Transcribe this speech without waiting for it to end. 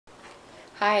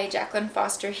Hi, Jacqueline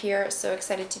Foster here. So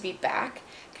excited to be back,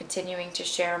 continuing to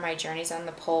share my journeys on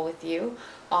the pole with you,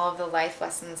 all of the life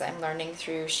lessons I'm learning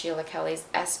through Sheila Kelly's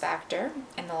S Factor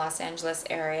in the Los Angeles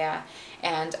area,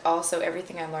 and also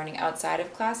everything I'm learning outside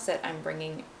of class that I'm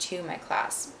bringing to my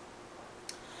class.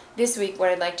 This week, what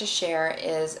I'd like to share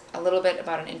is a little bit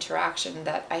about an interaction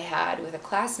that I had with a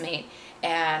classmate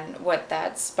and what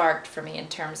that sparked for me in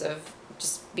terms of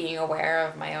just being aware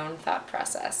of my own thought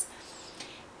process.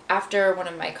 After one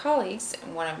of my colleagues,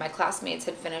 one of my classmates,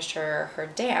 had finished her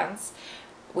dance,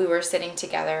 we were sitting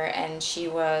together and she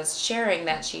was sharing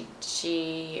that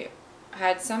she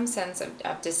had some sense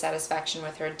of dissatisfaction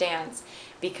with her dance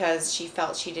because she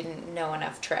felt she didn't know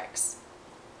enough tricks.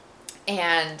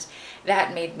 And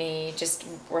that made me just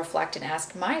reflect and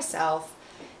ask myself,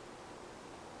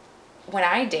 when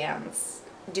I dance,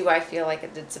 do I feel like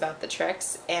it's about the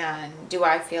tricks? And do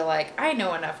I feel like I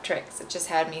know enough tricks? It just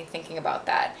had me thinking about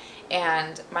that.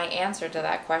 And my answer to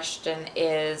that question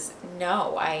is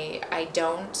no, I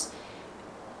don't.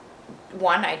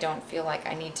 One, I don't feel like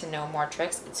I need to know more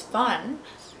tricks. It's fun,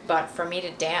 but for me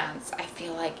to dance, I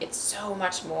feel like it's so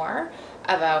much more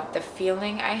about the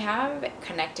feeling I have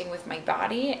connecting with my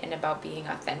body and about being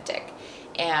authentic.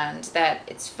 And that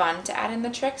it's fun to add in the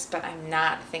tricks, but I'm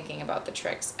not thinking about the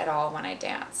tricks at all when I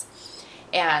dance.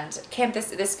 And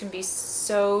this can be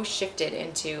so shifted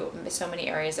into so many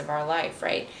areas of our life,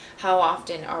 right? How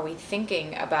often are we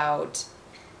thinking about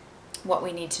what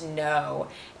we need to know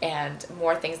and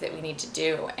more things that we need to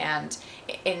do? And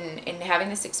in having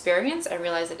this experience, I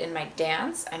realized that in my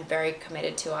dance, I'm very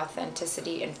committed to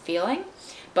authenticity and feeling,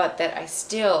 but that I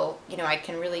still, I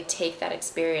can really take that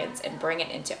experience and bring it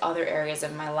into other areas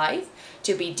of my life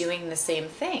to be doing the same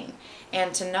thing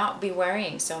and to not be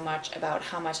worrying so much about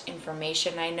how much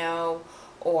information I know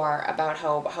or about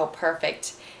how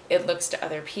perfect it looks to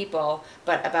other people,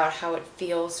 but about how it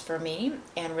feels for me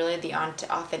and really the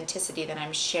authenticity that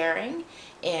I'm sharing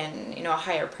in, a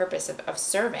higher purpose of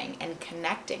serving and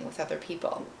connecting with other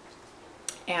people.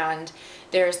 And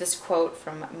there's this quote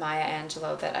from Maya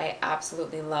Angelou that I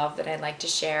absolutely love that I'd like to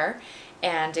share.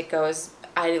 And it goes,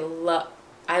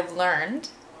 I've learned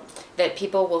that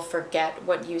people will forget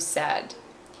what you said.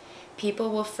 People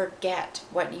will forget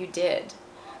what you did,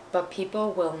 but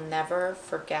people will never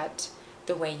forget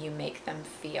the way you make them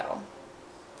feel.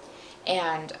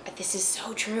 And this is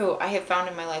so true. I have found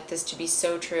in my life this to be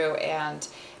so true. And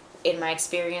in my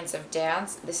experience of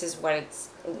dance, this is what it's,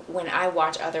 when I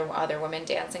watch other women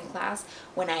dance in class,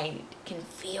 when I can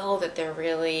feel that they're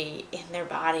really in their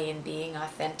body and being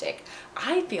authentic,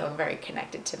 I feel very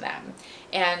connected to them.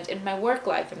 And in my work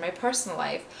life, in my personal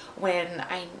life, when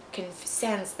I can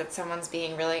sense that someone's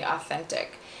being really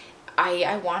authentic,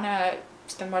 I want to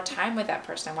spend more time with that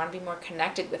person. I want to be more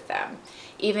connected with them.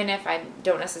 Even if I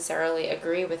don't necessarily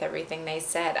agree with everything they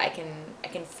said, I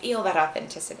can feel that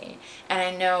authenticity. And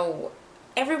I know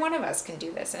every one of us can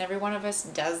do this, and every one of us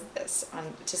does this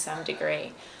to some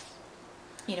degree.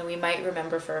 We might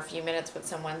remember for a few minutes what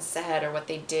someone said or what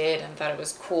they did and thought it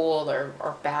was cool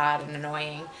or bad and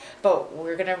annoying, but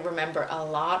we're going to remember a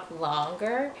lot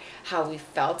longer how we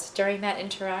felt during that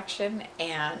interaction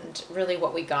and really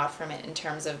what we got from it in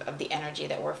terms of the energy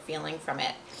that we're feeling from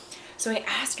it. So I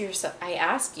ask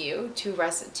you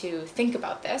to think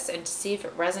about this and to see if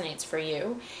it resonates for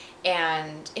you.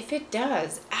 And if it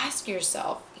does, ask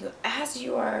yourself, as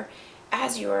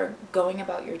you're going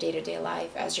about your day-to-day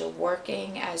life, as you're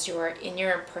working, as you're in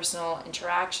your personal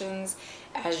interactions,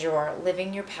 as you're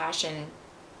living your passion,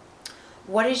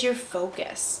 what is your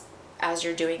focus as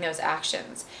you're doing those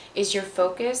actions? Is your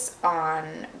focus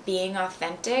on being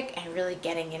authentic and really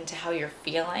getting into how you're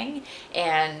feeling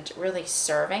and really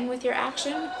serving with your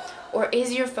action? Or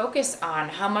is your focus on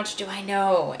how much do I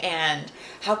know and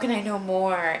how can I know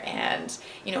more and,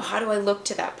 how do I look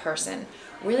to that person?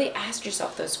 Really ask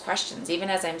yourself those questions. Even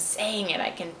as I'm saying it, I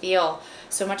can feel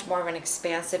so much more of an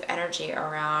expansive energy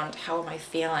around how am I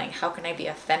feeling? How can I be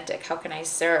authentic? How can I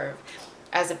serve?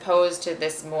 As opposed to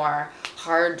this more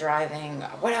hard driving,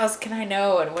 what else can I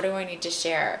know and what do I need to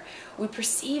share? We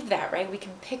perceive that, right? We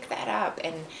can pick that up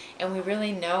and we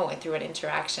really know through an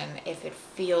interaction if it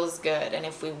feels good and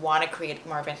if we want to create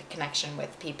more of a connection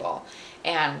with people.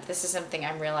 And this is something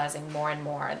I'm realizing more and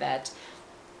more, that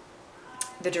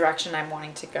the direction I'm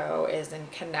wanting to go is in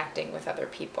connecting with other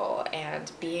people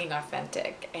and being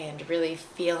authentic and really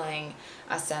feeling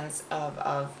a sense of,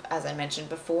 as I mentioned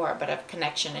before, but of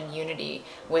connection and unity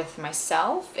with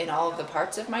myself in all of the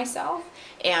parts of myself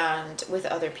and with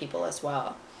other people as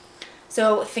well.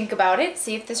 So think about it,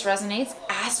 see if this resonates.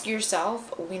 Ask yourself,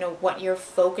 what you're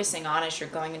focusing on as you're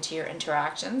going into your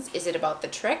interactions. Is it about the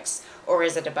tricks, or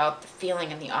is it about the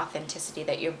feeling and the authenticity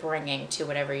that you're bringing to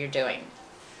whatever you're doing?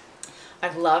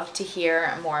 I'd love to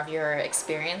hear more of your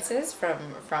experiences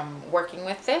from working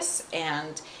with this,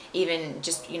 and even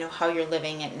just, how you're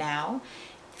living it now.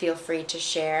 Feel free to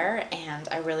share, and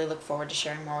I really look forward to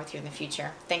sharing more with you in the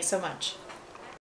future. Thanks so much.